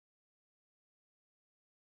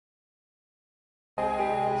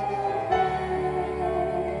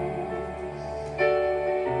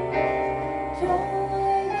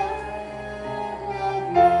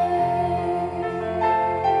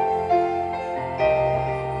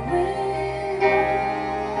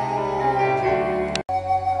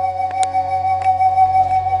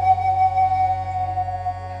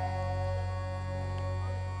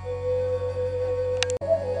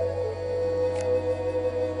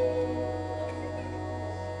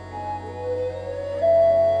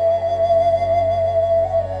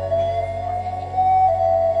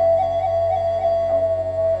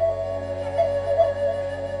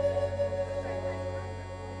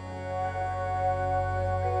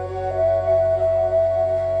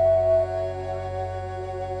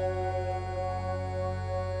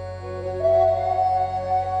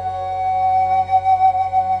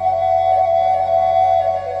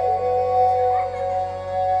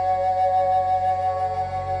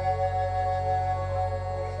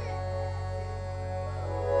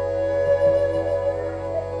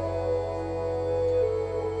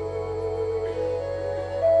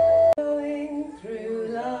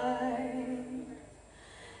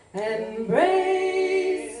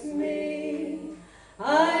Embrace me,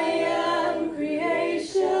 I am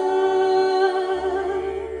creation,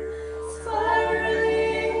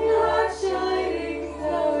 spiraling, heart shining,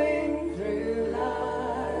 flowing through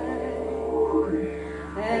life.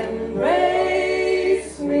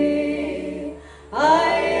 Embrace me,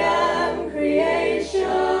 I am creation.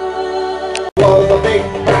 Was a big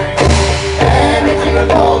bang, energy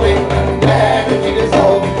revolving, energy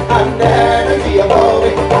dissolving, and energy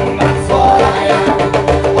evolving. That's what I am.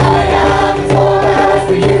 I am is all as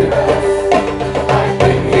the universe. I've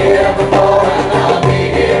been here before and I'll be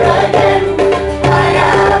here again. I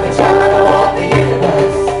am the channel of the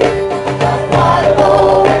universe. A part of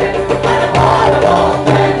all women and a part of all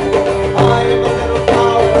men. I am a little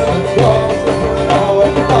flower that grows for an hour,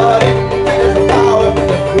 but in me there's a power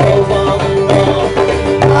that grows on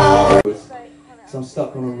and on. So I'm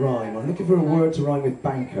stuck on a rhyme. I'm looking for a word to rhyme with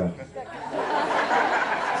banker.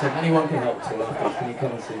 So if anyone can help to, can you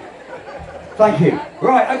come and see? Thank you.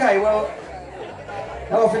 Right, okay, well,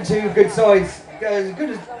 how often two good sides go as good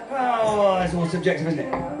as, well, it's all subjective, isn't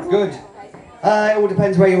it? Good. It all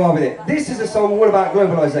depends where you are with it. This is a song all about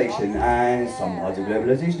globalisation, and some parts of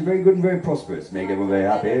globalisation are very good and very prosperous, make everyone very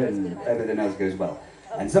happy and everything else goes well.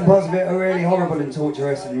 And some parts of it are really horrible and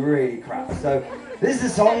torturous and really crap. So this is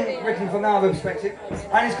a song written from our perspective,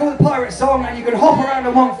 and it's called the Pirate Song, and you can hop around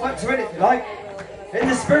on one foot to it if you like. In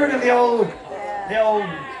the spirit of the old,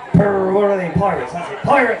 what are they, pirates, that's it,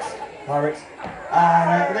 pirates!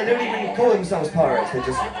 And they don't even call themselves pirates, they're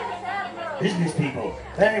just business people.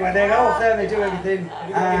 But anyway, they go off there and they do everything,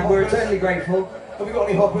 and we're eternally grateful. Have we got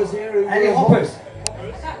any hoppers here? Any hoppers?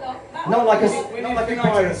 Not like We need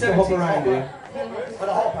pirates to hop around here. But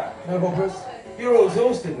a hopper. No hoppers? You're all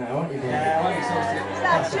exhausted now, aren't you? Yeah, I'm exhausted. Is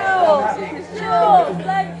that Jules? Jules,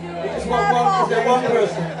 like Jules. Just is there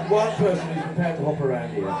one person who's prepared to hop around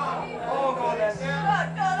here? Oh, God, that's...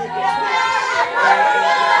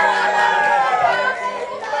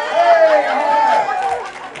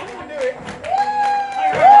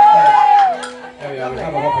 There we are, we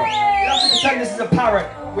have a hopper. You have to pretend this is a parrot.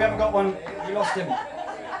 We haven't got one. We lost him.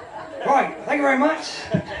 Right, thank you very much.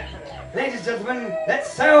 Ladies and gentlemen,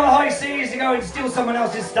 let's sail the high seas to go and steal someone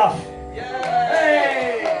else's stuff.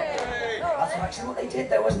 Hey! That's actually what they did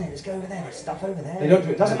though, wasn't it? Let's go over there, there's stuff over there. They don't do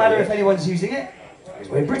it. Doesn't matter if anyone's using it, because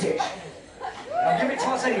we're British. Now give it to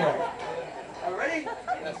us anyway. Are you ready?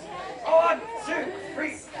 Yes. 1, 2, 3,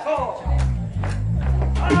 4. Oh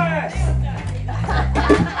yes!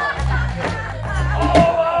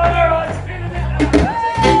 Oh, I'm feeling it now.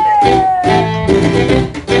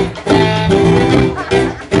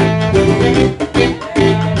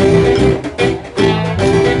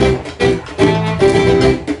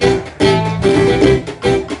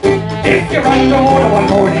 If you're underwater one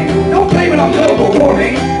morning, don't blame it on global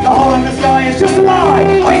warming. The hole in the sky is just a lie.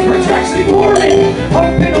 Ice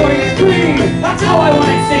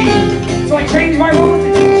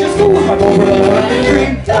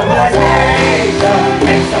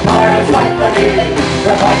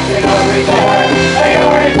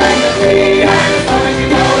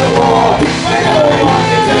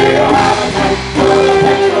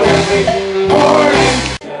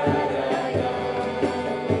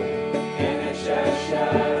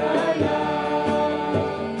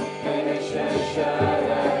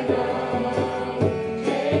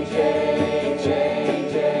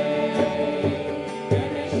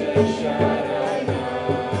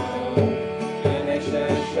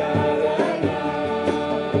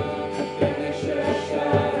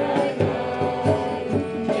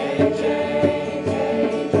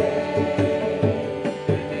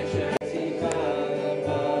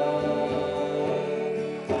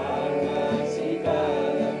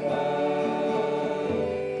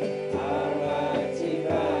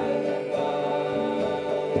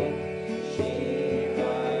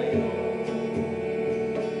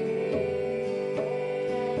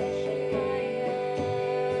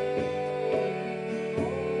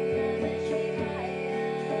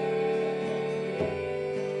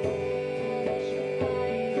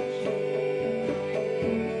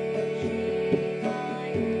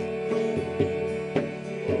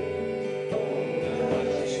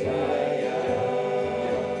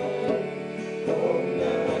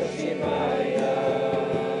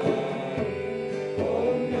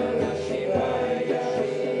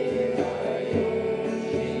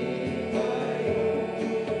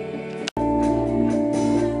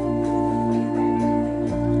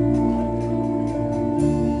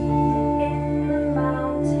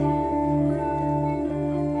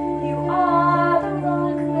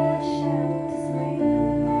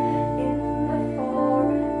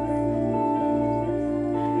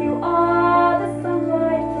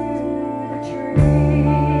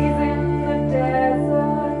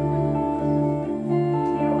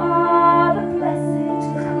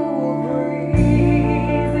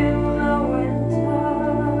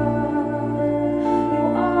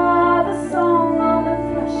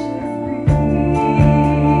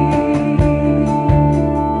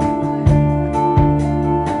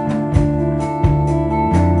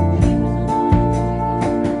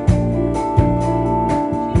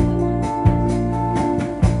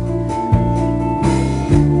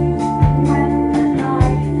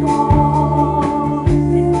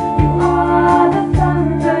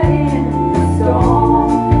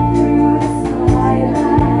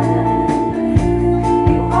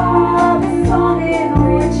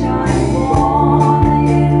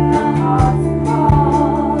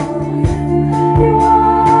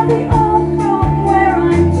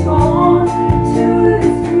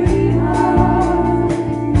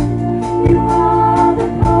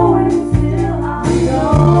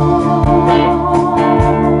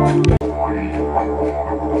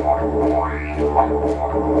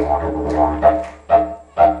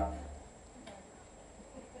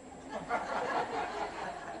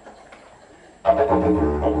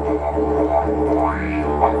Hey,